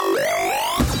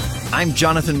I'm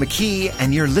Jonathan McKee,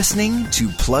 and you're listening to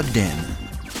Plugged In.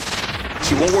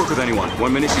 She won't work with anyone.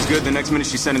 1 minute she's good, the next minute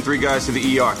she's sending 3 guys to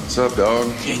the ER. What's up,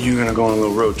 dog? And you're gonna go on a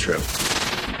little road trip.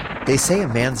 They say a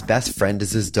man's best friend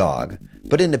is his dog.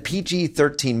 But in the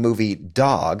PG-13 movie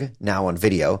Dog, now on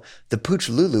video, the pooch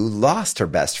Lulu lost her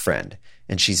best friend,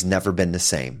 and she's never been the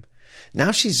same.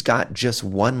 Now she's got just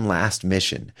one last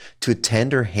mission, to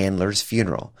attend her handler's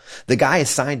funeral. The guy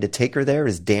assigned to take her there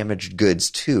is damaged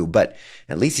goods too, but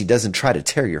at least he doesn't try to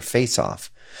tear your face off.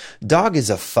 Dog is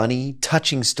a funny,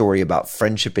 touching story about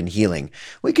friendship and healing.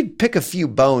 We could pick a few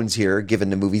bones here, given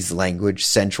the movie's language,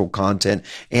 central content,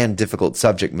 and difficult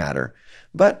subject matter.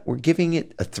 But we're giving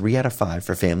it a 3 out of 5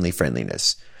 for family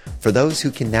friendliness. For those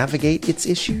who can navigate its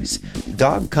issues,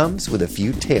 Dog comes with a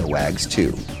few tail wags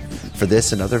too. For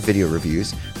this and other video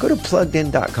reviews, go to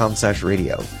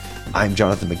pluggedin.com/radio. I'm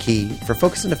Jonathan McKee for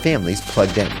Focus on the Family's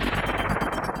Plugged In.